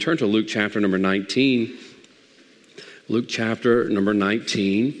Turn to Luke chapter number 19. Luke chapter number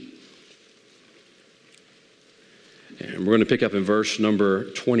 19. And we're going to pick up in verse number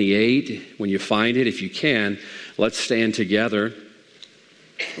 28. When you find it, if you can, let's stand together.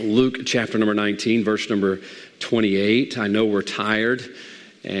 Luke chapter number 19, verse number 28. I know we're tired,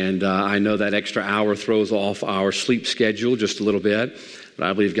 and I know that extra hour throws off our sleep schedule just a little bit. But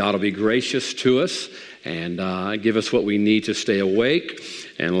I believe God will be gracious to us and give us what we need to stay awake.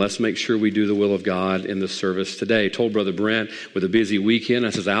 And let's make sure we do the will of God in the service today. I told Brother Brent with a busy weekend,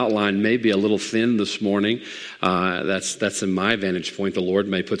 his outline may be a little thin this morning. That's in my vantage point. The Lord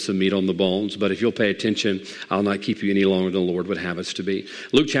may put some meat on the bones. But if you'll pay attention, I'll not keep you any longer than the Lord would have us to be.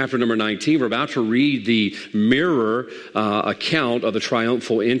 Luke chapter number 19, we're about to read the mirror account of the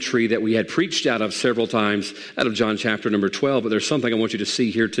triumphal entry that we had preached out of several times out of John chapter number 12. But there's something I want you to see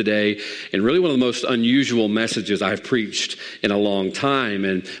here today, and really one of the most unusual messages I've preached in a long time.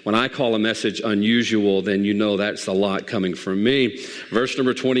 And when I call a message unusual, then you know that's a lot coming from me. Verse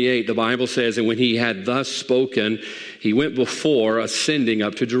number 28, the Bible says, "And when he had thus spoken, he went before, ascending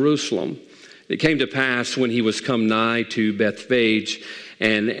up to Jerusalem. It came to pass when he was come nigh to Bethphage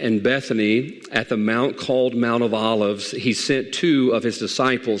and Bethany at the mount called Mount of Olives, he sent two of his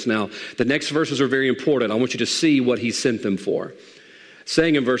disciples." Now, the next verses are very important. I want you to see what he sent them for.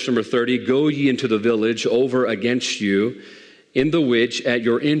 Saying in verse number 30, "Go ye into the village over against you, in the which at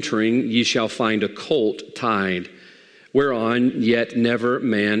your entering ye shall find a colt tied, whereon yet never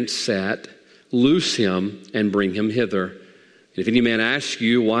man sat. Loose him and bring him hither. If any man ask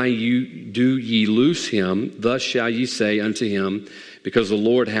you, why do ye loose him? Thus shall ye say unto him, because the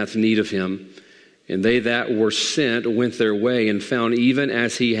Lord hath need of him. And they that were sent went their way and found even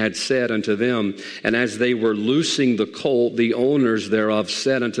as he had said unto them. And as they were loosing the colt, the owners thereof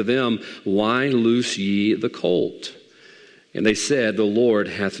said unto them, Why loose ye the colt? And they said, The Lord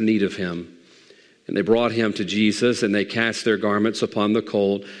hath need of him. And they brought him to Jesus, and they cast their garments upon the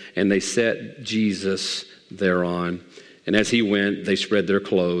colt, and they set Jesus thereon. And as he went, they spread their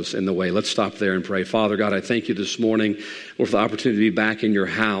clothes in the way." Let's stop there and pray. Father God, I thank you this morning, Lord, for the opportunity to be back in your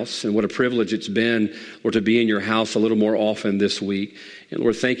house. And what a privilege it's been, Lord, to be in your house a little more often this week. And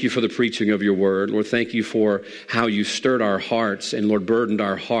Lord, thank you for the preaching of your word. Lord, thank you for how you stirred our hearts and, Lord, burdened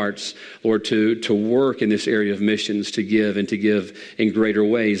our hearts, Lord, to work in this area of missions, to give in greater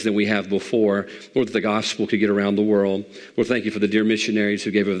ways than we have before. Lord, that the gospel could get around the world. Lord, thank you for the dear missionaries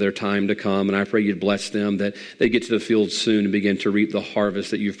who gave of their time to come. And I pray you'd bless them, that they get to the field soon and begin to reap the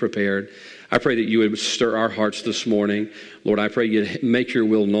harvest that you've prepared. I pray that you would stir our hearts this morning. Lord, I pray you'd make your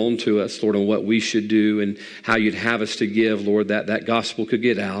will known to us, Lord, on what we should do and how you'd have us to give, Lord, that gospel could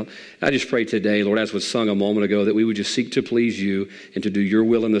get out. I just pray today, Lord, as was sung a moment ago, that we would just seek to please you and to do your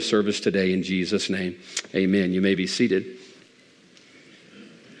will in the service today in Jesus' name. Amen. You may be seated.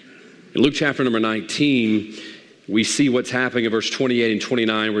 In Luke chapter number 19, we see what's happening in verse 28 and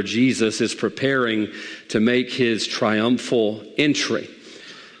 29, where Jesus is preparing to make his triumphal entry.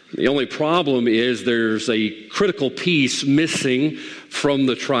 The only problem is there's a critical piece missing from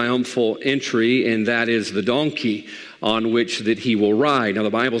the triumphal entry, and that is the donkey on which that he will ride. Now, the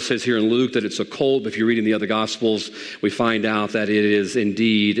Bible says here in Luke that it's a colt, but if you read in the other Gospels, we find out that it is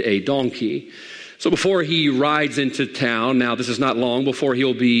indeed a donkey. So before he rides into town, now this is not long before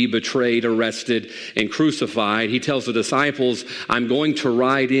he'll be betrayed, arrested, and crucified, he tells the disciples, I'm going to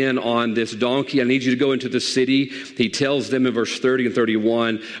ride in on this donkey. I need you to go into the city. He tells them in verse 30 and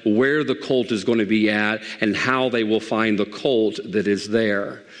 31 where the colt is going to be at and how they will find the colt that is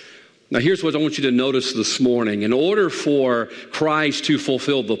there. Now, here's what I want you to notice this morning. In order for Christ to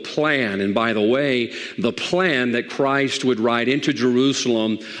fulfill the plan, and by the way, the plan that Christ would ride into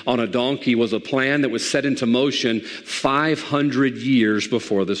Jerusalem on a donkey was a plan that was set into motion 500 years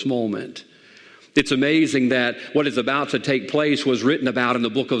before this moment. It's amazing that what is about to take place was written about in the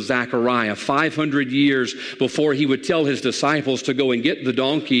book of Zechariah, 500 years before he would tell his disciples to go and get the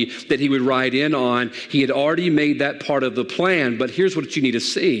donkey that he would ride in on. He had already made that part of the plan, but here's what you need to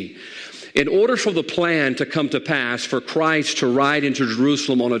see. In order for the plan to come to pass, for Christ to ride into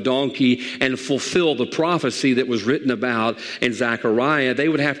Jerusalem on a donkey and fulfill the prophecy that was written about in Zechariah, they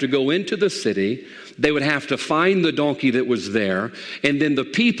would have to go into the city. They would have to find the donkey that was there. And then the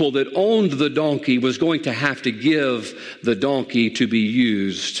people that owned the donkey was going to have to give the donkey to be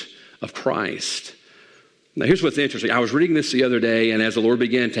used of Christ. Now, here's what's interesting. I was reading this the other day, and as the Lord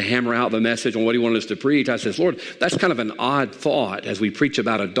began to hammer out the message on what he wanted us to preach, I said, Lord, that's kind of an odd thought as we preach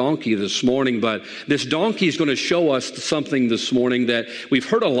about a donkey this morning, but this donkey is going to show us something this morning that we've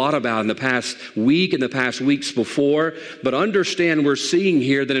heard a lot about in the past week and the past weeks before, but understand we're seeing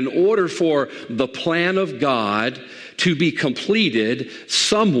here that in order for the plan of God to be completed,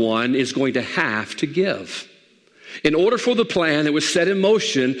 someone is going to have to give. In order for the plan that was set in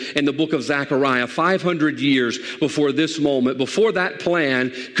motion in the book of Zechariah 500 years before this moment, before that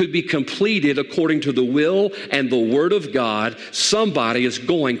plan could be completed according to the will and the word of God, somebody is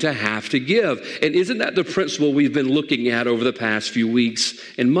going to have to give. And isn't that the principle we've been looking at over the past few weeks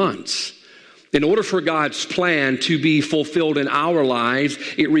and months? In order for God's plan to be fulfilled in our lives,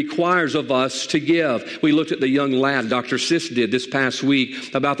 it requires of us to give. We looked at the young lad, Dr. Sis did this past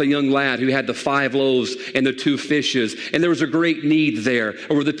week, about the young lad who had the 5 loaves and the 2 fishes. And there was a great need there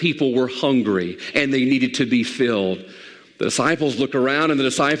where the people were hungry and they needed to be filled. The disciples look around and the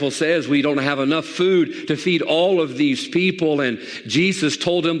disciple says, we don't have enough food to feed all of these people. And Jesus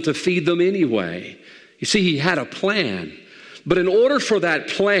told them to feed them anyway. You see, he had a plan. But in order for that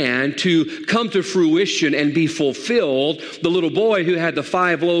plan to come to fruition and be fulfilled, the little boy who had the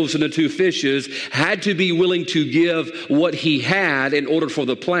 5 loaves and the 2 fishes had to be willing to give what he had in order for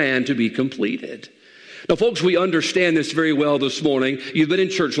the plan to be completed. Now, folks, we understand this very well this morning. You've been in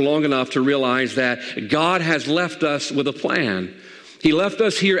church long enough to realize that God has left us with a plan. He left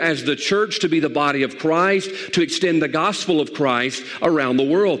us here as the church to be the body of Christ, to extend the gospel of Christ around the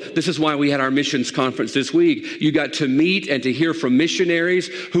world. This is why we had our missions conference this week. You got to meet and to hear from missionaries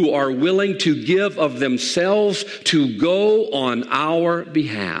who are willing to give of themselves to go on our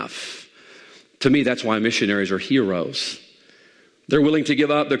behalf. To me, that's why missionaries are heroes. They're willing to give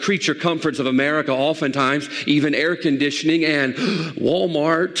up the creature comforts of America, oftentimes even air conditioning and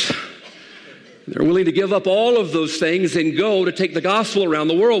Walmart. They're willing to give up all of those things and go to take the gospel around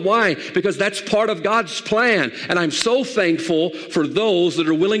the world. Why? Because that's part of God's plan. And I'm so thankful for those that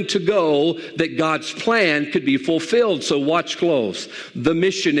are willing to go that God's plan could be fulfilled. So watch close. The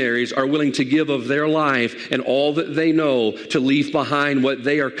missionaries are willing to give of their life and all that they know to leave behind what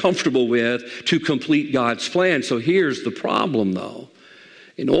they are comfortable with to complete God's plan. So here's the problem, though.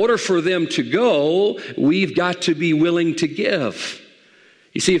 In order for them to go, we've got to be willing to give.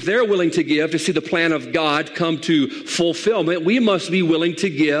 You see, if they're willing to give to see the plan of God come to fulfillment, we must be willing to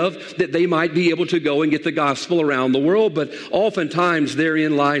give that they might be able to go and get the gospel around the world. But oftentimes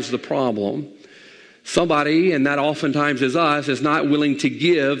therein lies the problem. Somebody, and that oftentimes is us, is not willing to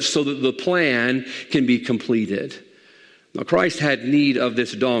give so that the plan can be completed. Now, Christ had need of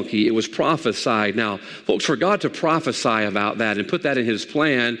this donkey. It was prophesied. Now, folks, for God to prophesy about that and put that in his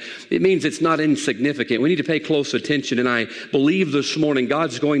plan, it means it's not insignificant. We need to pay close attention, and I believe this morning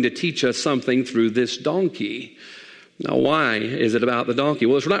God's going to teach us something through this donkey. Now, why is it about the donkey?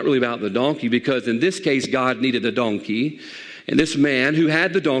 Well, it's not really about the donkey because in this case, God needed the donkey. And this man who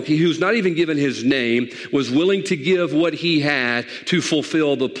had the donkey, who's not even given his name, was willing to give what he had to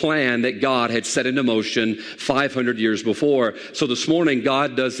fulfill the plan that God had set into motion 500 years before. So this morning,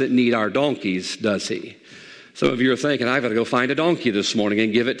 God doesn't need our donkeys, does he? Some of you are thinking, I've got to go find a donkey this morning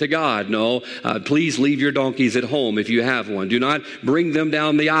and give it to God. No, please leave your donkeys at home if you have one. Do not bring them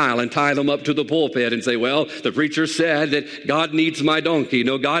down the aisle and tie them up to the pulpit and say, well, the preacher said that God needs my donkey.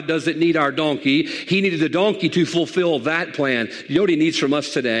 No, God doesn't need our donkey. He needed the donkey to fulfill that plan. You know what he needs from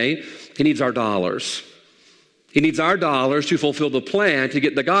us today? He needs our dollars. He needs our dollars to fulfill the plan to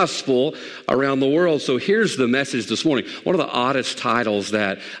get the gospel around the world. So here's the message this morning. One of the oddest titles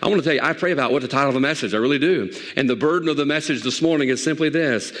that I want to tell you, I pray about what the title of the message, I really do. And the burden of the message this morning is simply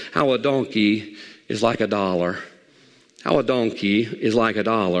this: how a donkey is like a dollar. How a donkey is like a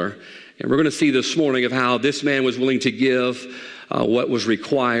dollar. And we're going to see this morning of how this man was willing to give what was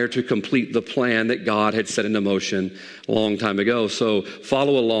required to complete the plan that God had set into motion a long time ago. So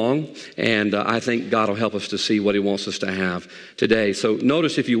follow along, and I think God will help us to see what he wants us to have today. So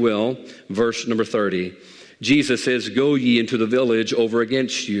notice, if you will, verse number 30. Jesus says, "Go ye into the village over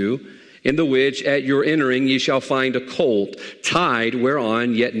against you, in the which at your entering ye shall find a colt, tied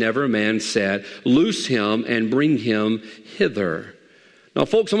whereon yet never man sat. Loose him and bring him hither." Now,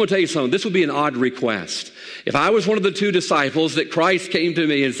 folks, I'm going to tell you something. This would be an odd request. If I was one of the 2 disciples that Christ came to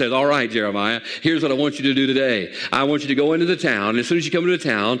me and said, all right, Jeremiah, here's what I want you to do today. I want you to go into the town. And as soon as you come into the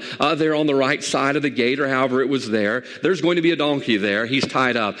town, there on the right side of the gate or however it was there's going to be a donkey there. He's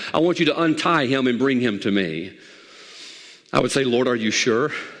tied up. I want you to untie him and bring him to me. I would say, Lord, are you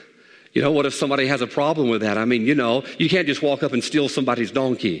sure? You know, what if somebody has a problem with that? I mean, you know, you can't just walk up and steal somebody's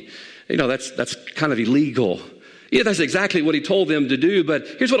donkey. You know, that's kind of illegal. Yeah, that's exactly what he told them to do, but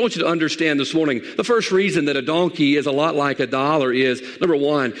here's what I want you to understand this morning. The first reason that a donkey is a lot like a dollar is, number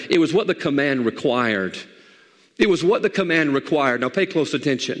one, it was what the command required. It was what the command required. Now pay close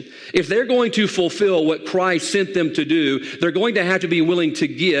attention. If they're going to fulfill what Christ sent them to do, they're going to have to be willing to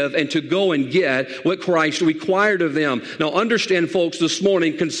give and to go and get what Christ required of them. Now understand, folks, this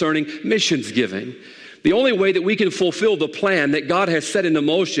morning concerning missions giving. The only way that we can fulfill the plan that God has set into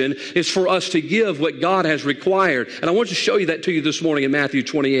motion is for us to give what God has required. And I want to show you that to you this morning in Matthew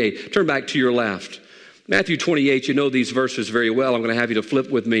 28. Turn back to your left. Matthew 28, you know these verses very well. I'm going to have you to flip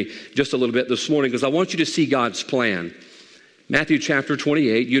with me just a little bit this morning because I want you to see God's plan. Matthew chapter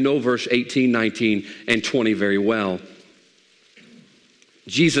 28, you know verse 18, 19, and 20 very well.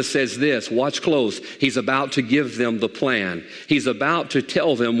 Jesus says this, watch close. He's about to give them the plan. He's about to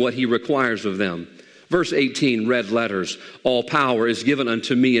tell them what he requires of them. Verse 18, red letters, all power is given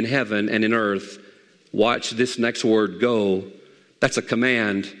unto me in heaven and in earth. Watch this next word, go. That's a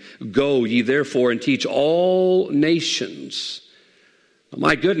command. Go ye therefore and teach all nations.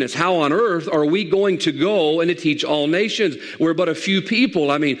 My goodness, how on earth are we going to go and to teach all nations? We're but a few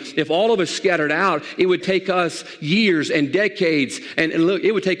people. I mean, if all of us scattered out, it would take us years and decades, and look,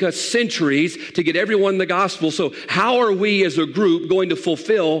 it would take us centuries to get everyone the gospel. So how are we as a group going to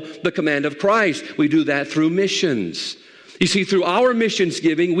fulfill the command of Christ? We do that through missions. You see, through our missions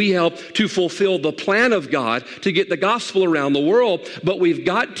giving, we help to fulfill the plan of God to get the gospel around the world, but we've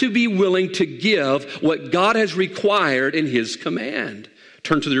got to be willing to give what God has required in his command.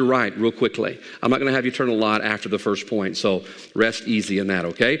 Turn to your right real quickly. I'm not going to have you turn a lot after the first point, so rest easy in that,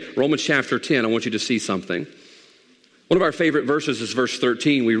 okay? Romans chapter 10, I want you to see something. One of our favorite verses is verse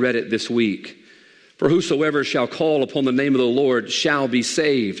 13. We read it this week. For whosoever shall call upon the name of the Lord shall be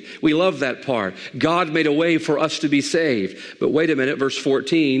saved. We love that part. God made a way for us to be saved. But wait a minute, verse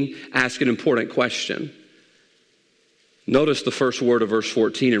 14, ask an important question. Notice the first word of verse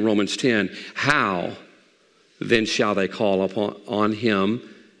 14 in Romans 10. How then shall they call on him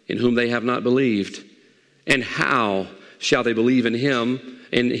in whom they have not believed? And how shall they believe in him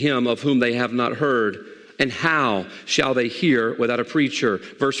of whom they have not heard? And how shall they hear without a preacher?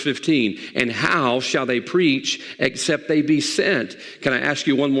 Verse 15, and how shall they preach except they be sent? Can I ask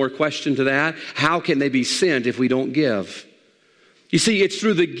you one more question to that? How can they be sent if we don't give? You see, it's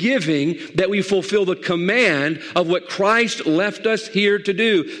through the giving that we fulfill the command of what Christ left us here to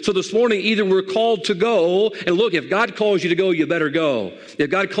do. So this morning, either we're called to go, and look, if God calls you to go, you better go. If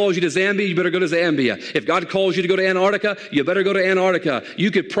God calls you to Zambia, you better go to Zambia. If God calls you to go to Antarctica, you better go to Antarctica.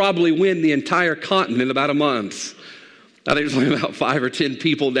 You could probably win the entire continent in about a month. I think there's only about 5 or 10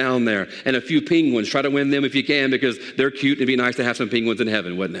 people down there, and a few penguins. Try to win them if you can, because they're cute, and it'd be nice to have some penguins in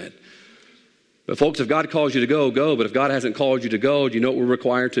heaven, wouldn't it? But folks, if God calls you to go, go. But if God hasn't called you to go, do you know what we're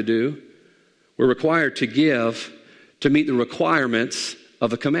required to do? We're required to give to meet the requirements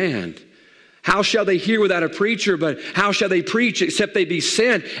of a command. How shall they hear without a preacher? But how shall they preach except they be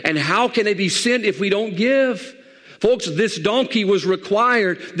sent? And how can they be sent if we don't give? Folks, this donkey was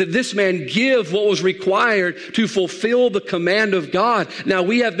required that this man give what was required to fulfill the command of God. Now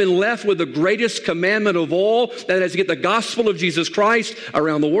we have been left with the greatest commandment of all, that is to get the gospel of Jesus Christ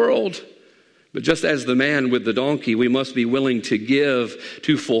around the world. But just as the man with the donkey, we must be willing to give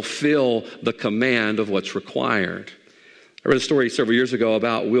to fulfill the command of what's required. I read a story several years ago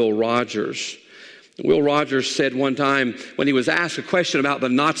about Will Rogers. Will Rogers said one time when he was asked a question about the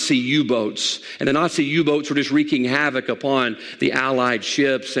Nazi U-boats, and the Nazi U-boats were just wreaking havoc upon the Allied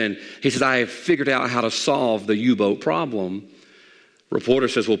ships, and he said, I have figured out how to solve the U-boat problem. The reporter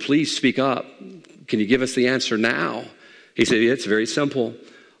says, well, please speak up. Can you give us the answer now? He said, it's very simple.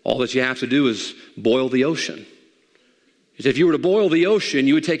 All that you have to do is boil the ocean. He said, if you were to boil the ocean,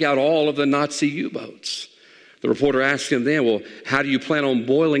 you would take out all of the Nazi U-boats. The reporter asked him then, well, how do you plan on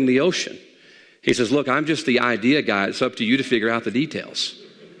boiling the ocean? He says, look, I'm just the idea guy. It's up to you to figure out the details.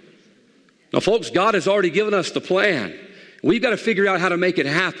 Now, folks, God has already given us the plan. We've got to figure out how to make it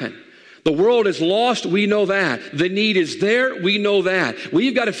happen. The world is lost, we know that. The need is there, we know that.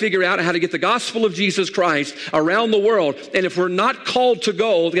 We've got to figure out how to get the gospel of Jesus Christ around the world. And if we're not called to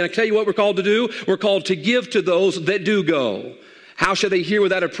go, can I tell you what we're called to do? We're called to give to those that do go. How shall they hear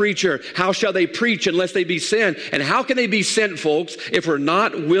without a preacher? How shall they preach unless they be sent? And how can they be sent, folks, if we're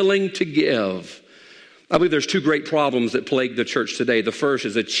not willing to give? I believe there's 2 great problems that plague the church today. The first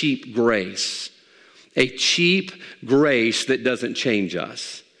is a cheap grace. A cheap grace that doesn't change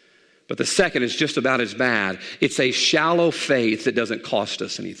us. But the second is just about as bad. It's a shallow faith that doesn't cost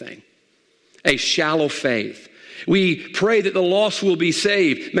us anything. A shallow faith. We pray that the lost will be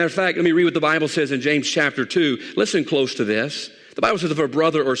saved. Matter of fact, let me read what the Bible says in James chapter 2. Listen close to this. The Bible says, if a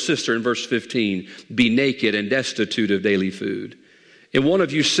brother or sister, in verse 15, be naked and destitute of daily food, and one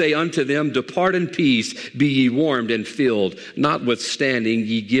of you say unto them, depart in peace, be ye warmed and filled, notwithstanding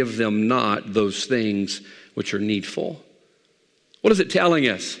ye give them not those things which are needful. What is it telling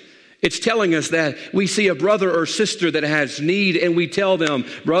us? It's telling us that we see a brother or sister that has need and we tell them,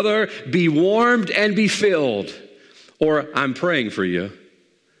 brother, be warmed and be filled. Or I'm praying for you.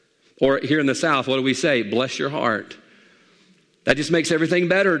 Or here in the South, what do we say? Bless your heart. That just makes everything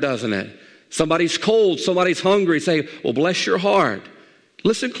better, doesn't it? Somebody's cold, somebody's hungry, say, well, bless your heart.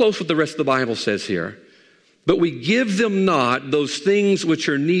 Listen close what the rest of the Bible says here. But we give them not those things which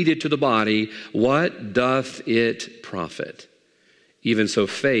are needed to the body. What doth it profit? Even so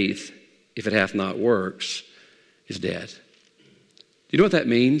faith, if it hath not works, is dead. Do you know what that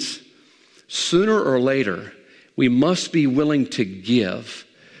means? Sooner or later, we must be willing to give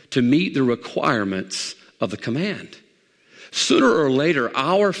to meet the requirements of the command. Sooner or later,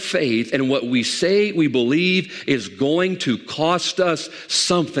 our faith and what we say we believe is going to cost us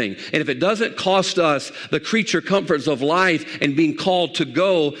something. And if it doesn't cost us the creature comforts of life and being called to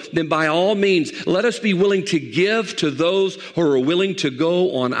go, then by all means, let us be willing to give to those who are willing to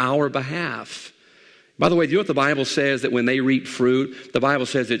go on our behalf. By the way, do you know what the Bible says? That when they reap fruit, the Bible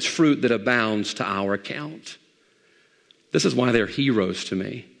says it's fruit that abounds to our account. This is why they're heroes to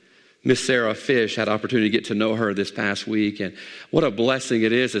me. Miss Sarah Fish, had opportunity to get to know her this past week, and what a blessing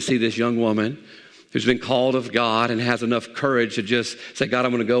it is to see this young woman who's been called of God and has enough courage to just say, God,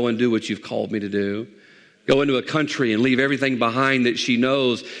 I'm going to go and do what you've called me to do. Go into a country and leave everything behind that she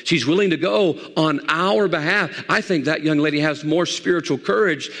knows. She's willing to go on our behalf. I think that young lady has more spiritual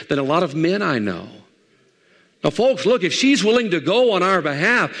courage than a lot of men I know. Now, folks, look, if she's willing to go on our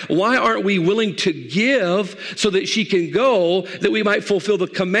behalf, why aren't we willing to give so that she can go, that we might fulfill the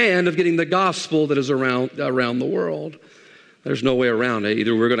command of getting the gospel that is around the world? There's no way around it.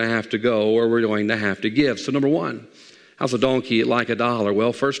 Either we're going to have to go or we're going to have to give. So number one, how's a donkey like a dollar?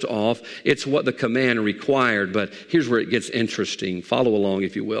 Well, first off, it's what the command required, but here's where it gets interesting. Follow along,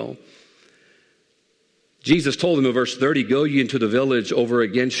 if you will. Jesus told them in verse 30, go ye into the village over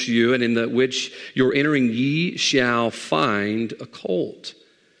against you, and in the which you're entering ye shall find a colt.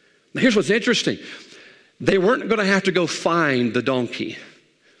 Now here's what's interesting. They weren't going to have to go find the donkey.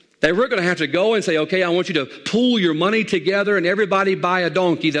 They weren't going to have to go and say, okay, I want you to pool your money together and everybody buy a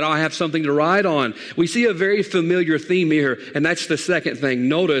donkey that I'll have something to ride on. We see a very familiar theme here, and that's the second thing.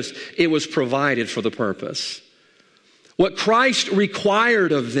 Notice it was provided for the purpose. What Christ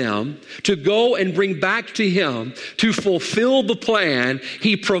required of them to go and bring back to him to fulfill the plan,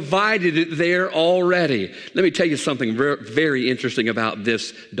 he provided it there already. Let me tell you something very interesting about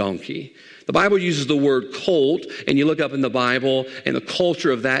this donkey. The Bible uses the word colt, and you look up in the Bible and the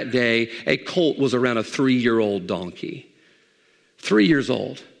culture of that day, a colt was around a 3-year-old donkey. 3 years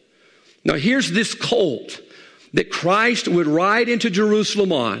old. Now here's this colt that Christ would ride into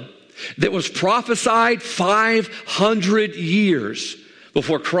Jerusalem on, that was prophesied 500 years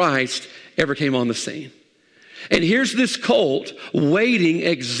before Christ ever came on the scene. And here's this colt waiting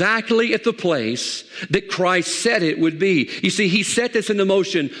exactly at the place that Christ said it would be. You see, he set this into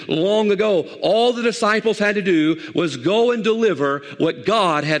motion long ago. All the disciples had to do was go and deliver what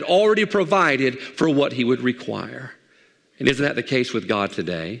God had already provided for what he would require. And isn't that the case with God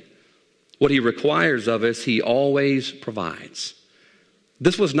today? What he requires of us, he always provides.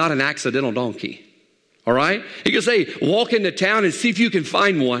 This was not an accidental donkey, all right? He could say, walk into town and see if you can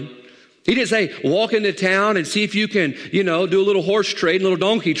find one. He didn't say, walk into town and see if you can, do a little horse trade, a little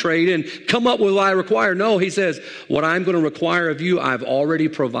donkey trade and come up with what I require. No, he says, what I'm going to require of you, I've already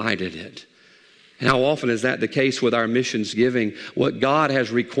provided it. And how often is that the case with our missions giving? What God has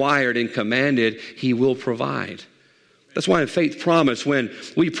required and commanded, he will provide. That's why in Faith Promise, when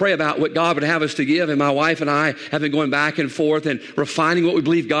we pray about what God would have us to give, and my wife and I have been going back and forth and refining what we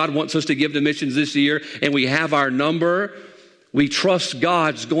believe God wants us to give to missions this year, and we have our number, we trust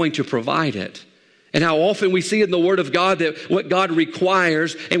God's going to provide it. And how often we see in the Word of God that what God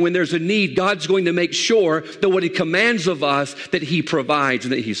requires, and when there's a need, God's going to make sure that what he commands of us, that he provides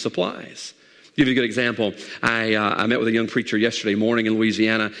and that he supplies. Give you a good example. I met with a young preacher yesterday morning in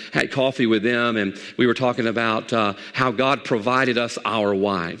Louisiana, had coffee with them, and we were talking about how God provided us our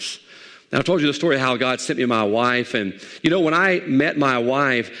wives. Now, I told you the story of how God sent me my wife, and when I met my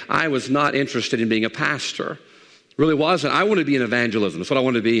wife, I was not interested in being a pastor. Really wasn't. I wanted to be in evangelism. That's what I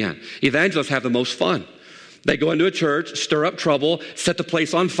wanted to be in. Evangelists have the most fun. They go into a church, stir up trouble, set the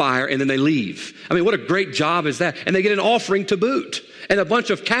place on fire, and then they leave. I mean, what a great job is that? And they get an offering to boot and a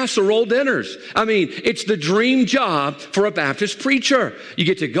bunch of casserole dinners. I mean, it's the dream job for a Baptist preacher. You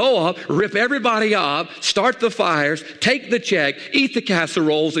get to go up, rip everybody up, start the fires, take the check, eat the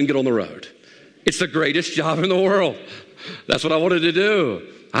casseroles, and get on the road. It's the greatest job in the world. That's what I wanted to do.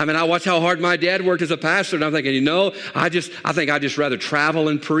 I mean, I watched how hard my dad worked as a pastor, and I'm thinking, I think I'd just rather travel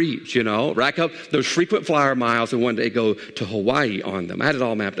and preach, rack up those frequent flyer miles and one day go to Hawaii on them. I had it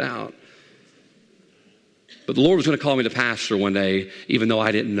all mapped out. But the Lord was going to call me to pastor one day, even though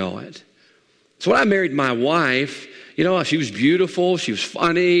I didn't know it. So when I married my wife, She was beautiful. She was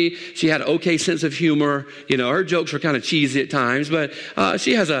funny. She had an okay sense of humor. Her jokes were kind of cheesy at times, but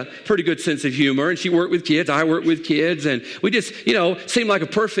she has a pretty good sense of humor. And she worked with kids. I worked with kids. And we just, seemed like a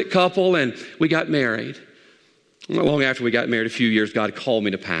perfect couple. And we got married. Not long after we got married, a few years, God called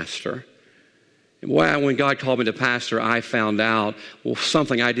me to pastor. And when God called me to pastor, I found out,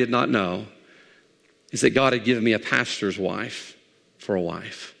 something I did not know is that God had given me a pastor's wife for a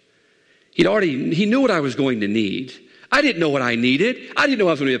wife. He knew what I was going to need. I didn't know what I needed. I didn't know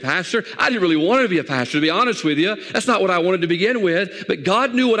I was going to be a pastor. I didn't really want to be a pastor, to be honest with you. That's not what I wanted to begin with. But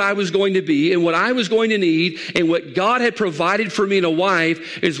God knew what I was going to be and what I was going to need. And what God had provided for me in a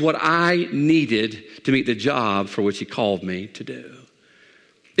wife is what I needed to meet the job for which He called me to do.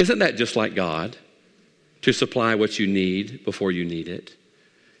 Isn't that just like God? To supply what you need before you need it.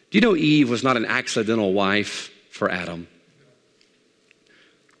 Do you know Eve was not an accidental wife for Adam?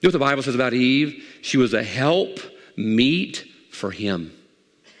 You know what the Bible says about Eve? She was a help meet for him.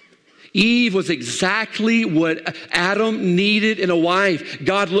 Eve was exactly what Adam needed in a wife.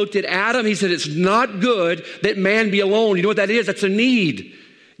 God looked at Adam. He said, it's not good that man be alone. You know what that is? That's a need.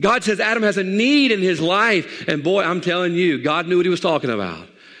 God says Adam has a need in his life. And boy, I'm telling you, God knew what He was talking about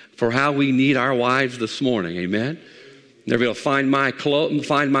for how we need our wives this morning. Amen? They're able to find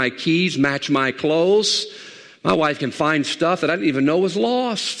my keys, match my clothes. My wife can find stuff that I didn't even know was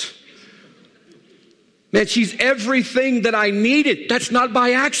lost. Man, she's everything that I needed. That's not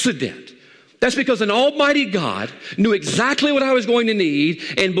by accident. That's because an almighty God knew exactly what I was going to need,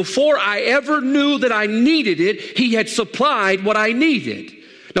 and before I ever knew that I needed it, He had supplied what I needed.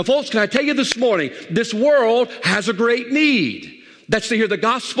 Now, folks, can I tell you this morning, this world has a great need. That's to hear the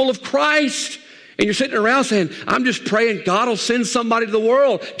gospel of Christ. And you're sitting around saying, I'm just praying God will send somebody to the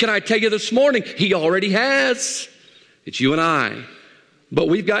world. Can I tell you this morning, He already has. It's you and I. But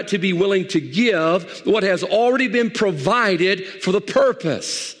we've got to be willing to give what has already been provided for the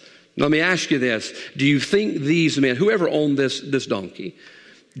purpose. Now, let me ask you this. Do you think these men, whoever owned this donkey,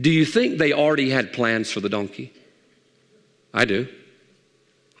 do you think they already had plans for the donkey? I do.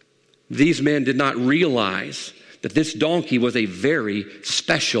 These men did not realize that this donkey was a very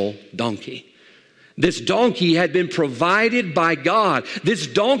special donkey. This donkey had been provided by God. This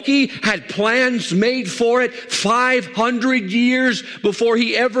donkey had plans made for it 500 years before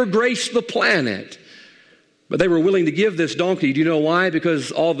He ever graced the planet. But they were willing to give this donkey. Do you know why?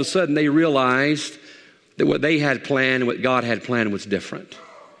 Because all of a sudden they realized that what they had planned and what God had planned was different.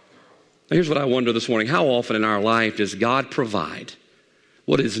 Now here's what I wonder this morning. How often in our life does God provide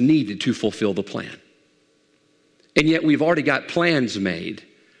what is needed to fulfill the plan? And yet we've already got plans made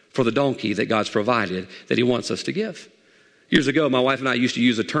for the donkey that God's provided that He wants us to give. Years ago, my wife and I used to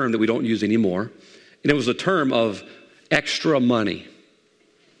use a term that we don't use anymore, and it was a term of extra money.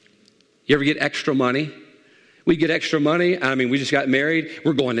 You ever get extra money? We get extra money. We just got married.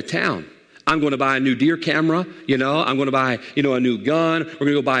 We're going to town. I'm going to buy a new deer camera. I'm going to buy, a new gun.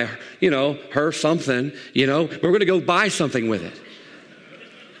 We're going to go buy, her something. We're going to go buy something with it.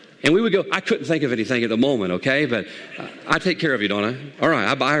 And we would go, I couldn't think of anything at the moment, okay? But I take care of you, don't I? All right,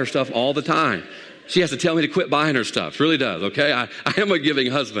 I buy her stuff all the time. She has to tell me to quit buying her stuff. She really does, okay? I am a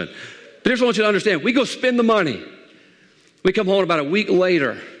giving husband. But here's what I want you to understand. We go spend the money. We come home about a week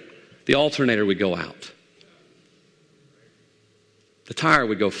later, the alternator would go out. The tire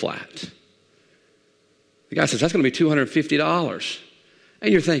would go flat. The guy says, that's going to be $250.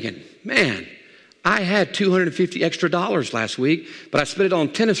 And you're thinking, man, I had $250 extra last week, but I spent it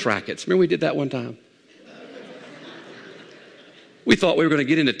on tennis rackets. Remember we did that one time? We thought we were going to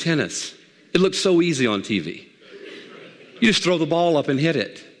get into tennis. It looked so easy on TV. You just throw the ball up and hit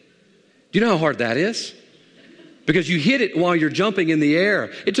it. Do you know how hard that is? Because you hit it while you're jumping in the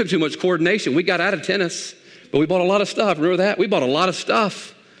air. It took too much coordination. We got out of tennis, but we bought a lot of stuff. Remember that? We bought a lot of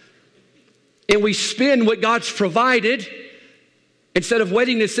stuff. And we spend what God's provided instead of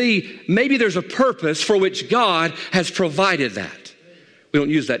waiting to see maybe there's a purpose for which God has provided that. We don't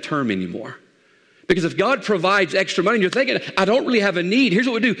use that term anymore. Because if God provides extra money and you're thinking, I don't really have a need, here's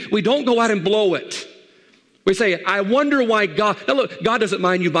what we do. We don't go out and blow it. We say, I wonder why God... Now look, God doesn't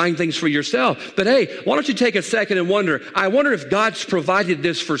mind you buying things for yourself. But hey, why don't you take a second and wonder, I wonder if God's provided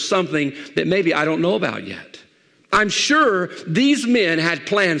this for something that maybe I don't know about yet. I'm sure these men had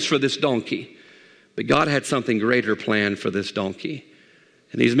plans for this donkey. But God had something greater planned for this donkey.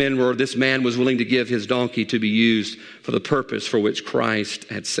 And this man was willing to give his donkey to be used for the purpose for which Christ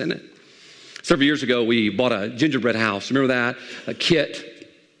had sent it. Several years ago, we bought a gingerbread house. Remember that? A kit.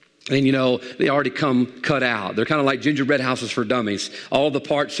 And they already come cut out. They're kind of like gingerbread houses for dummies. All the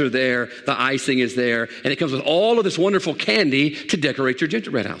parts are there. The icing is there. And it comes with all of this wonderful candy to decorate your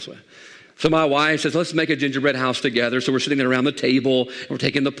gingerbread house with. So my wife says, let's make a gingerbread house together. So we're sitting there around the table, and we're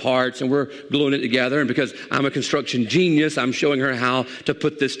taking the parts, and we're gluing it together. And because I'm a construction genius, I'm showing her how to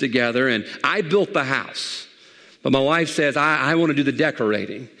put this together. And I built the house. But my wife says, I want to do the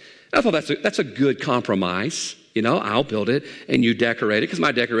decorating. And I thought that's a good compromise. You know, I'll build it, and you decorate it, because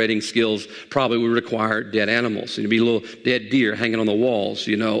my decorating skills probably would require dead animals. There'd be little dead deer hanging on the walls,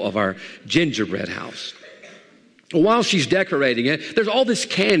 you know, of our gingerbread house. While she's decorating it, there's all this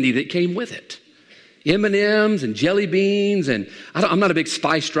candy that came with it. M&Ms and jelly beans, and I'm not a big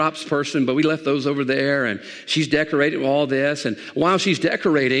Spice Drops person, but we left those over there, and she's decorating all this, and while she's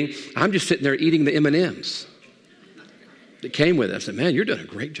decorating, I'm just sitting there eating the M&Ms that came with it. I said, man, you're doing a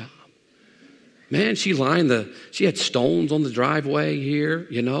great job. Man, she had stones on the driveway here,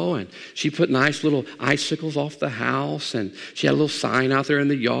 you know, and she put nice little icicles off the house, and she had a little sign out there in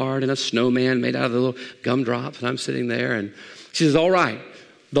the yard and a snowman made out of the little gumdrops, and I'm sitting there, and she says, all right,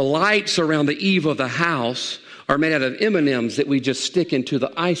 the lights around the eave of the house are made out of M&Ms that we just stick into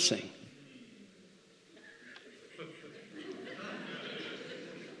the icing.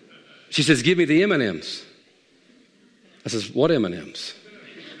 She says, give me the M&Ms. I says, what M&Ms?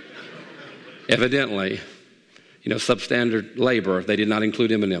 Evidently, you know, substandard labor, they did not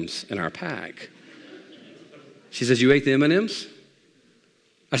include M&Ms in our pack. She says, you ate the M&Ms?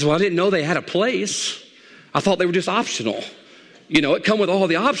 I said, well, I didn't know they had a place. I thought they were just optional. You know, it come with all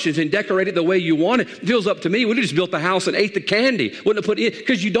the options and decorate it the way you want it. It feels up to me. We just built the house and ate the candy. Wouldn't have put it in,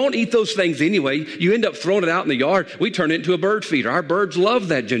 because you don't eat those things anyway. You end up throwing it out in the yard. We turn it into a bird feeder. Our birds love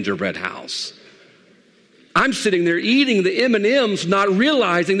that gingerbread house. I'm sitting there eating the M&Ms, not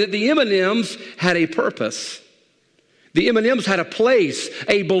realizing that the M&Ms had a purpose. The M&Ms had a place,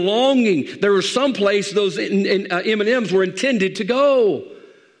 a belonging. There was some place those M&Ms were intended to go.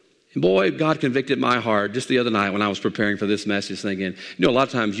 And boy, God convicted my heart just the other night when I was preparing for this message, thinking, you know, a lot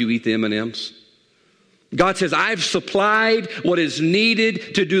of times you eat the M&Ms. God says, I've supplied what is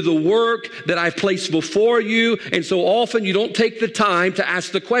needed to do the work that I've placed before you. And so often you don't take the time to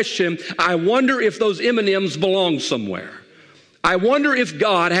ask the question, I wonder if those M&Ms belong somewhere. I wonder if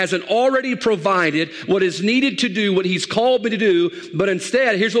God hasn't already provided what is needed to do what he's called me to do. But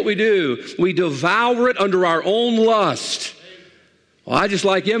instead, here's what we do. We devour it under our own lust. Well, I just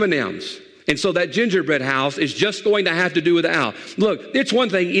like M&Ms. And so that gingerbread house is just going to have to do without. Look, it's one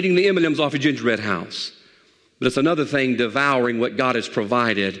thing eating the M&Ms off a gingerbread house. But it's another thing devouring what God has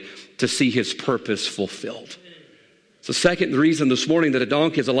provided to see his purpose fulfilled. So second reason this morning that a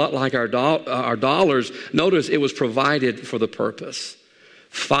donkey is a lot like our dollars, notice it was provided for the purpose.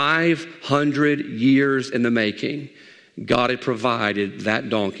 500 years in the making, God had provided that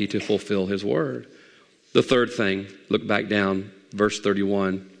donkey to fulfill his word. The third thing, look back down, verse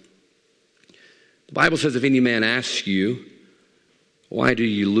 31. The Bible says, if any man asks you, why do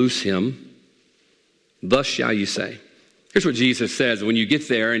you loose him? Thus shall you say. Here's what Jesus says. When you get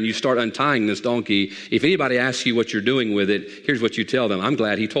there and you start untying this donkey, if anybody asks you what you're doing with it, here's what you tell them. I'm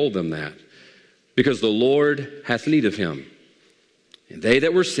glad he told them that. Because the Lord hath need of him. And they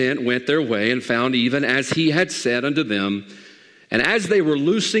that were sent went their way and found even as he had said unto them. And as they were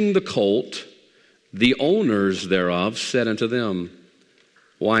loosing the colt, the owners thereof said unto them,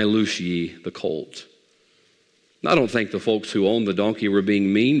 why loose ye the colt? I don't think the folks who owned the donkey were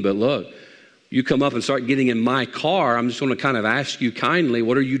being mean, but look, you come up and start getting in my car, I'm just going to kind of ask you kindly,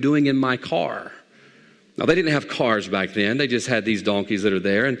 what are you doing in my car? Now, they didn't have cars back then. They just had these donkeys that are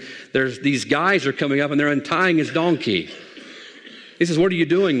there. And there's these guys are coming up and they're untying his donkey. He says, what are you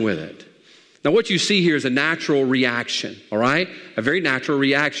doing with it? Now, what you see here is a natural reaction, all right? A very natural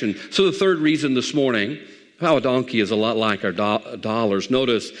reaction. So the third reason this morning, how a donkey is a lot like our dollars.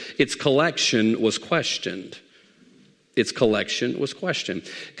 Notice its collection was questioned. Its collection was questioned.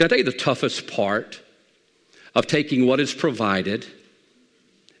 Can I tell you the toughest part of taking what is provided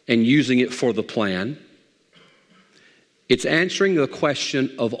and using it for the plan? It's answering the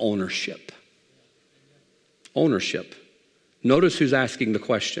question of ownership. Ownership. Notice who's asking the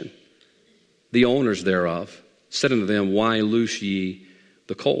question. The owners thereof said unto them, why loose ye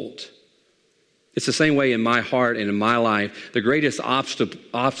the colt? It's the same way in my heart and in my life. The greatest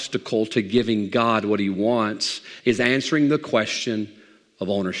obstacle to giving God what he wants is answering the question of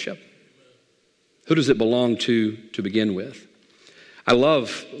ownership. Who does it belong to begin with? I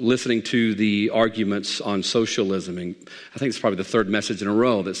love listening to the arguments on socialism. And I think it's probably the third message in a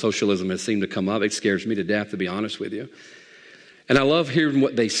row that socialism has seemed to come up. It scares me to death, to be honest with you. And I love hearing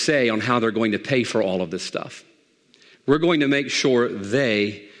what they say on how they're going to pay for all of this stuff. We're going to make sure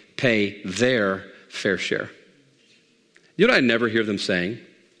they pay their fair share. You know what I never hear them saying?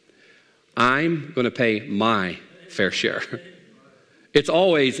 I'm going to pay my fair share. It's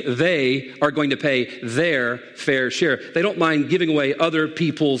always they are going to pay their fair share. They don't mind giving away other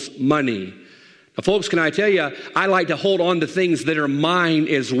people's money. Now, folks, can I tell you, I like to hold on to things that are mine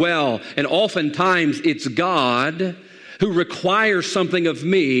as well. And oftentimes it's God who requires something of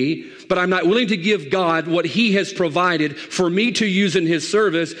me, but I'm not willing to give God what he has provided for me to use in his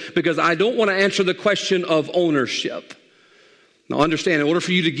service because I don't want to answer the question of ownership. Now understand, in order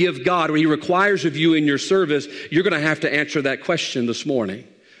for you to give God what he requires of you in your service, you're going to have to answer that question this morning.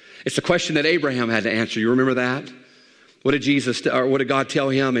 It's the question that Abraham had to answer. You remember that? What did God tell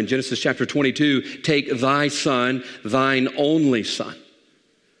him in Genesis chapter 22? Take thy son, thine only son.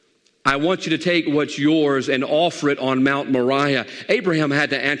 I want you to take what's yours and offer it on Mount Moriah. Abraham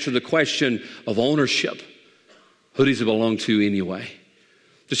had to answer the question of ownership. Who does it belong to anyway?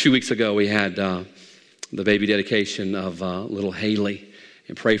 Just a few weeks ago, we had the baby dedication of little Haley.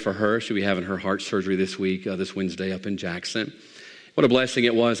 And pray for her. She'll be having her heart surgery this week, this Wednesday up in Jackson. What a blessing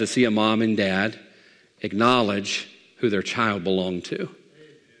it was to see a mom and dad acknowledge who their child belonged to.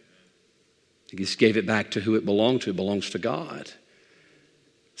 He just gave it back to who it belonged to. It belongs to God.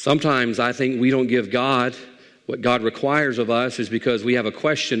 Sometimes I think we don't give God what God requires of us is because we have a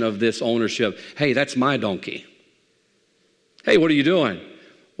question of this ownership. Hey, that's my donkey. Hey, what are you doing?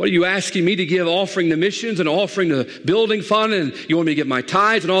 What are you asking me to give, offering to missions and offering to building fund, and you want me to give my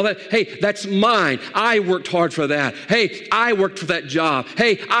tithes and all that? Hey, that's mine. I worked hard for that. Hey, I worked for that job.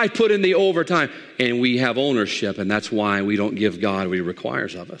 Hey, I put in the overtime. And we have ownership, and that's why we don't give God what he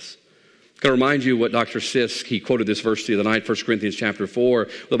requires of us. I'm going to remind you what Dr. Sisk, he quoted this verse the other night, 1 Corinthians chapter 4.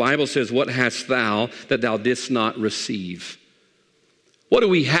 The Bible says, what hast thou that thou didst not receive? What do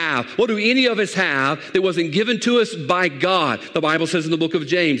we have? What do any of us have that wasn't given to us by God? The Bible says in the book of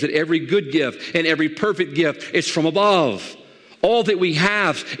James that every good gift and every perfect gift is from above. All that we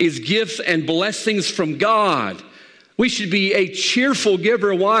have is gifts and blessings from God. We should be a cheerful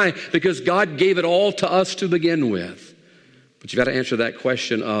giver. Why? Because God gave it all to us to begin with. But you've got to answer that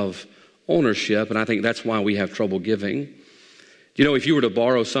question of ownership, and I think that's why we have trouble giving. You know, if you were to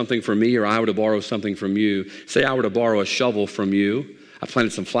borrow something from me or I were to borrow something from you, say I were to borrow a shovel from you. I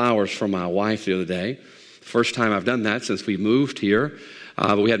planted some flowers for my wife the other day. First time I've done that since we moved here.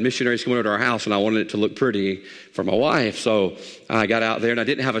 But we had missionaries coming over to our house, and I wanted it to look pretty for my wife. So I got out there, and I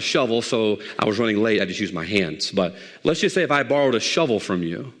didn't have a shovel, so I was running late. I just used my hands. But let's just say if I borrowed a shovel from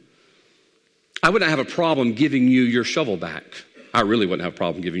you, I wouldn't have a problem giving you your shovel back. I really wouldn't have a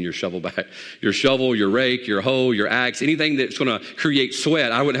problem giving your shovel back. Your shovel, your rake, your hoe, your axe, anything that's going to create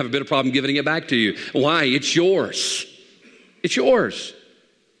sweat, I wouldn't have a bit of problem giving it back to you. Why? It's yours. It's yours.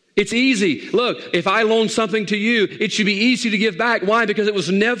 It's easy. Look, if I loan something to you, it should be easy to give back. Why? Because it was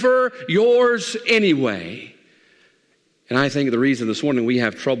never yours anyway. And I think the reason this morning we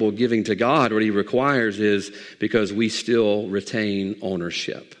have trouble giving to God what he requires is because we still retain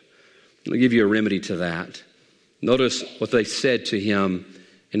ownership. I'll give you a remedy to that. Notice what they said to him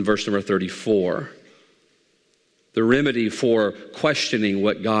in verse number 34. The remedy for questioning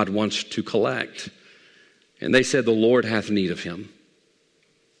what God wants to collect. And they said, the Lord hath need of him.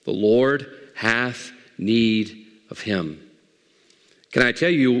 The Lord hath need of him. Can I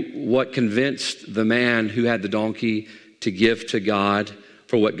tell you what convinced the man who had the donkey to give to God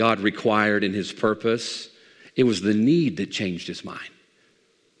for what God required in his purpose? It was the need that changed his mind.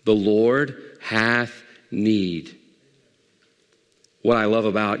 The Lord hath need. What I love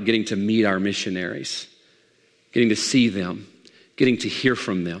about getting to meet our missionaries, getting to see them, getting to hear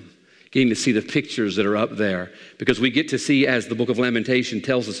from them, getting to see the pictures that are up there, because we get to see, as the book of Lamentation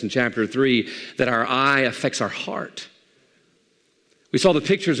tells us in chapter 3, that our eye affects our heart. We saw the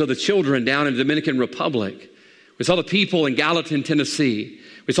pictures of the children down in the Dominican Republic. We saw the people in Gallatin, Tennessee.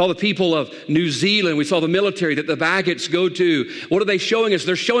 We saw the people of New Zealand. We saw the military that the Baggots go to. What are they showing us?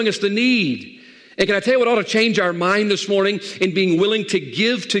 They're showing us the need. And can I tell you what ought to change our mind this morning in being willing to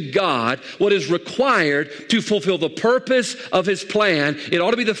give to God what is required to fulfill the purpose of his plan? It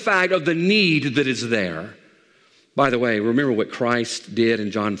ought to be the fact of the need that is there. By the way, remember what Christ did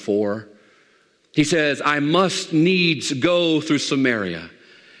in John 4? He says, I must needs go through Samaria.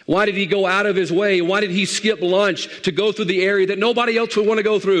 Why did he go out of his way? Why did he skip lunch to go through the area that nobody else would want to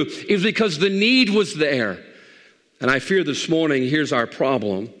go through? It was because the need was there. And I fear this morning, here's our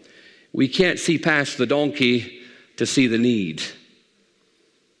problem. We can't see past the donkey to see the need.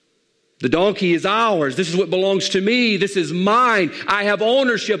 The donkey is ours. This is what belongs to me. This is mine. I have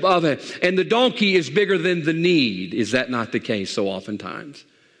ownership of it. And the donkey is bigger than the need. Is that not the case so oftentimes?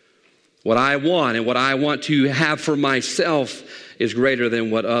 What I want and what I want to have for myself is greater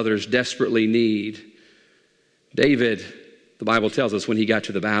than what others desperately need. David, the Bible tells us, when he got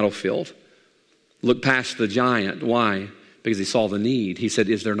to the battlefield, looked past the giant. Why? Because he saw the need. He said,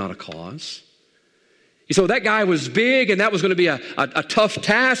 is there not a cause? So that guy was big, and that was going to be a tough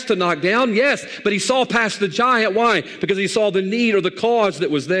task to knock down. Yes, but he saw past the giant. Why? Because he saw the need or the cause that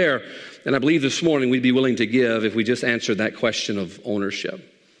was there. And I believe this morning we'd be willing to give if we just answered that question of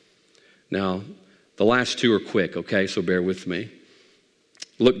ownership. Now, the last two are quick, okay? So bear with me.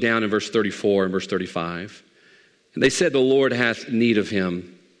 Look down in verse 34 and verse 35. And they said, the Lord hath need of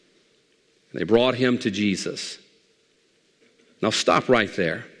him. And they brought him to Jesus. Now stop right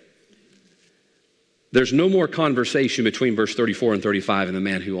there. There's no more conversation between verse 34 and 35 and the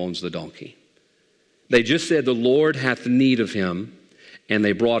man who owns the donkey. They just said, the Lord hath need of him, and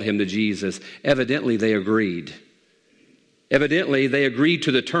they brought him to Jesus. Evidently, they agreed. Evidently, they agreed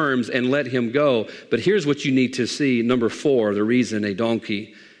to the terms and let him go. But here's what you need to see. Number 4, the reason a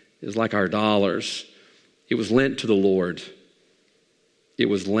donkey is like our dollars. It was lent to the Lord. It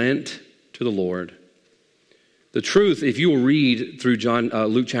was lent to the Lord. The truth, if you will read through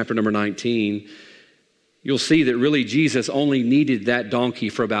Luke chapter number 19, you'll see that really Jesus only needed that donkey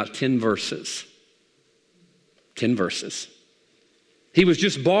for about 10 verses. 10 verses. He was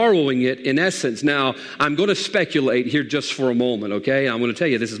just borrowing it in essence. Now, I'm going to speculate here just for a moment, okay? I'm going to tell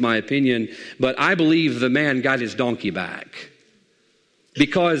you this is my opinion, but I believe the man got his donkey back.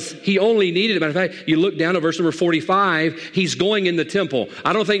 Because he only needed it. Matter of fact, you look down at verse number 45, he's going in the temple.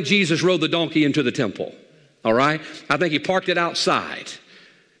 I don't think Jesus rode the donkey into the temple, all right? I think he parked it outside.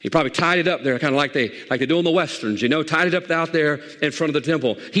 He probably tied it up there, kind of like they do in the Westerns, tied it up out there in front of the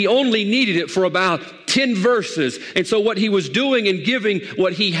temple. He only needed it for about 10 verses. And so what he was doing in giving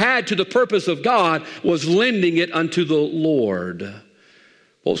what he had to the purpose of God was lending it unto the Lord.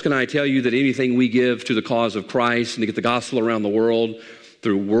 Folks, can I tell you that anything we give to the cause of Christ and to get the gospel around the world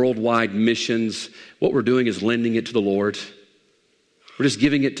through worldwide missions, what we're doing is lending it to the Lord. We're just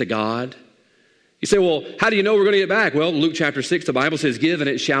giving it to God. You say, well, how do you know we're going to get back? Well, Luke chapter 6, the Bible says, give and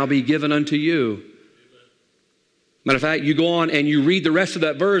it shall be given unto you. Matter of fact, you go on and you read the rest of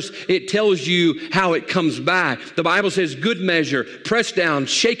that verse, it tells you how it comes back. The Bible says, good measure, pressed down,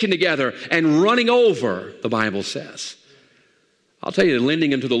 shaken together, and running over, the Bible says. I'll tell you,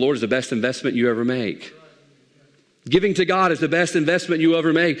 lending unto the Lord is the best investment you ever make. Giving to God is the best investment you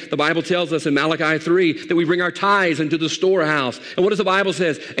ever make. The Bible tells us in Malachi 3 that we bring our tithes into the storehouse. And what does the Bible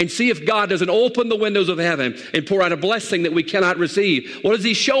say? And see if God doesn't open the windows of heaven and pour out a blessing that we cannot receive. What is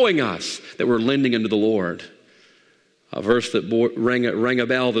he showing us? That we're lending unto the Lord. A verse that rang a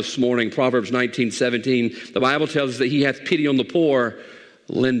bell this morning, Proverbs 19:17. The Bible tells us that he hath pity on the poor,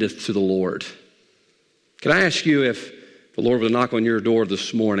 lendeth to the Lord. Can I ask you, if the Lord would knock on your door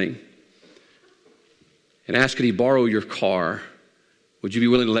this morning and ask, could he borrow your car? Would you be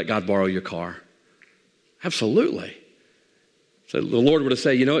willing to let God borrow your car? Absolutely. So the Lord were to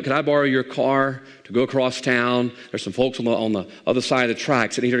say, you know what, could I borrow your car to go across town? There's some folks on the other side of the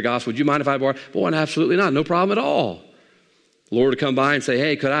tracks sitting here to gospel. Would you mind if I borrow? Boy, absolutely not. No problem at all. The Lord would come by and say,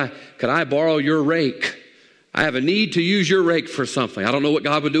 hey, could I borrow your rake? I have a need to use your rake for something. I don't know what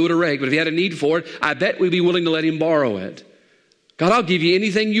God would do with a rake, but if he had a need for it, I bet we'd be willing to let him borrow it. God, I'll give you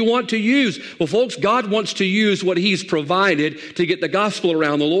anything you want to use. Well, folks, God wants to use what he's provided to get the gospel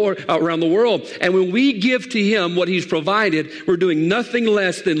around the world. And when we give to him what he's provided, we're doing nothing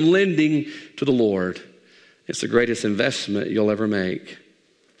less than lending to the Lord. It's the greatest investment you'll ever make.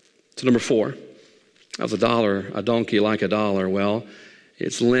 So number 4, how's a donkey like a dollar? Well,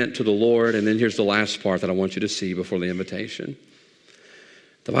 it's lent to the Lord. And then here's the last part that I want you to see before the invitation.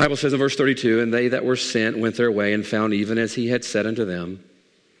 The Bible says in verse 32, and they that were sent went their way and found even as he had said unto them.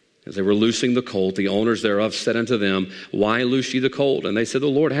 As they were loosing the colt, the owners thereof said unto them, why loose ye the colt? And they said, the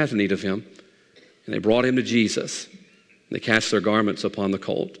Lord hath need of him. And they brought him to Jesus. And they cast their garments upon the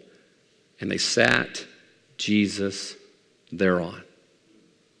colt. And they sat Jesus thereon.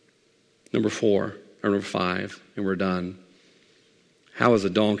 Number 5, and we're done. How is a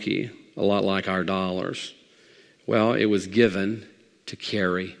donkey a lot like our dollars? Well, it was given to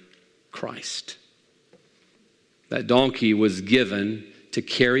carry Christ. That donkey was given to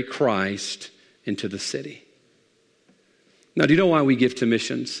carry Christ into the city. Now, do you know why we give to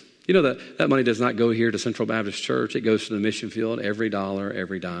missions? You know that money does not go here to Central Baptist Church. It goes to the mission field, every dollar,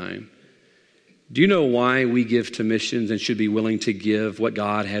 every dime. Do you know why we give to missions and should be willing to give what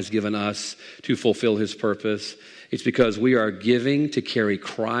God has given us to fulfill his purpose? It's because we are giving to carry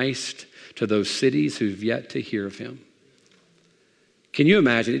Christ to those cities who've yet to hear of him. Can you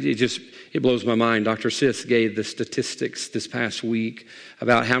imagine? It blows my mind. Dr. Sis gave the statistics this past week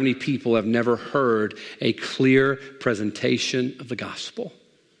about how many people have never heard a clear presentation of the gospel.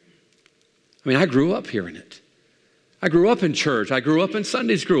 I mean, I grew up hearing it. I grew up in church. I grew up in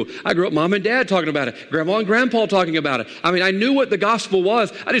Sunday school. I grew up mom and dad talking about it, grandma and grandpa talking about it. I mean, I knew what the gospel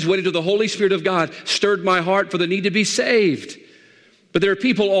was. I just waited till the Holy Spirit of God stirred my heart for the need to be saved. But there are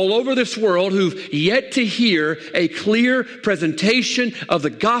people all over this world who've yet to hear a clear presentation of the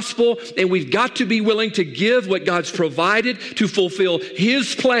gospel, and we've got to be willing to give what God's provided to fulfill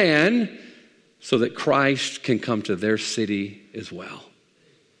His plan so that Christ can come to their city as well.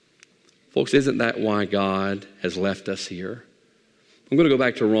 Folks, isn't that why God has left us here? I'm going to go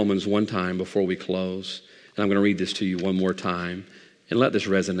back to Romans one time before we close, and I'm going to read this to you one more time, and let this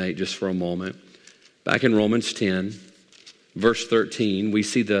resonate just for a moment. Back in Romans 10, verse 13, we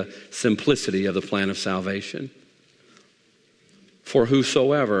see the simplicity of the plan of salvation. For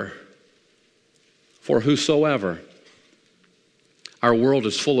whosoever, our world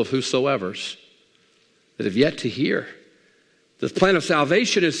is full of whosoevers that have yet to hear. The plan of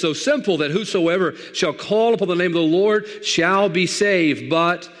salvation is so simple that whosoever shall call upon the name of the Lord shall be saved.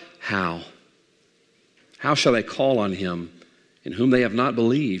 But how? How shall they call on Him in whom they have not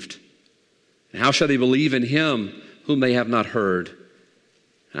believed? And how shall they believe in Him whom they have not heard?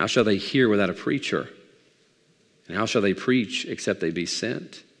 And how shall they hear without a preacher? And how shall they preach except they be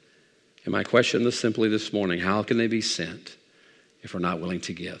sent? And my question is simply this morning, how can they be sent if we're not willing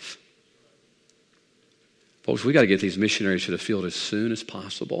to give? Folks, we got to get these missionaries to the field as soon as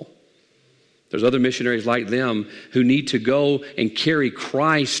possible. There's other missionaries like them who need to go and carry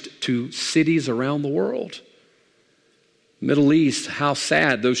Christ to cities around the world. Middle East, how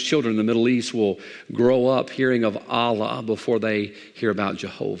sad those children in the Middle East will grow up hearing of Allah before they hear about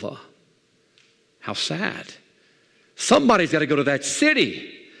Jehovah. How sad. Somebody's got to go to that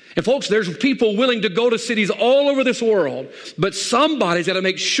city. And folks, there's people willing to go to cities all over this world, but somebody's got to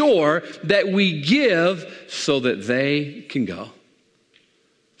make sure that we give so that they can go.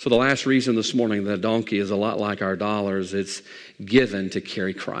 So the last reason this morning that a donkey is a lot like our dollars, it's given to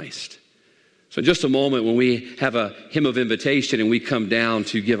carry Christ. So in just a moment, when we have a hymn of invitation and we come down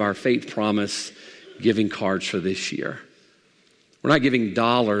to give our faith promise giving cards for this year, we're not giving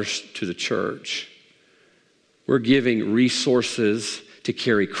dollars to the church. We're giving resources to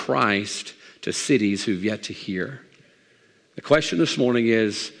carry Christ to cities who've yet to hear. The question this morning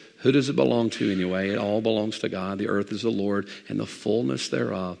is, who does it belong to anyway? It all belongs to God. The earth is the Lord and the fullness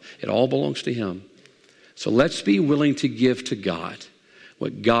thereof. It all belongs to Him. So let's be willing to give to God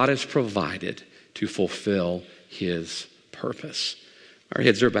what God has provided to fulfill His purpose. Our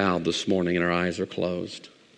heads are bowed this morning and our eyes are closed.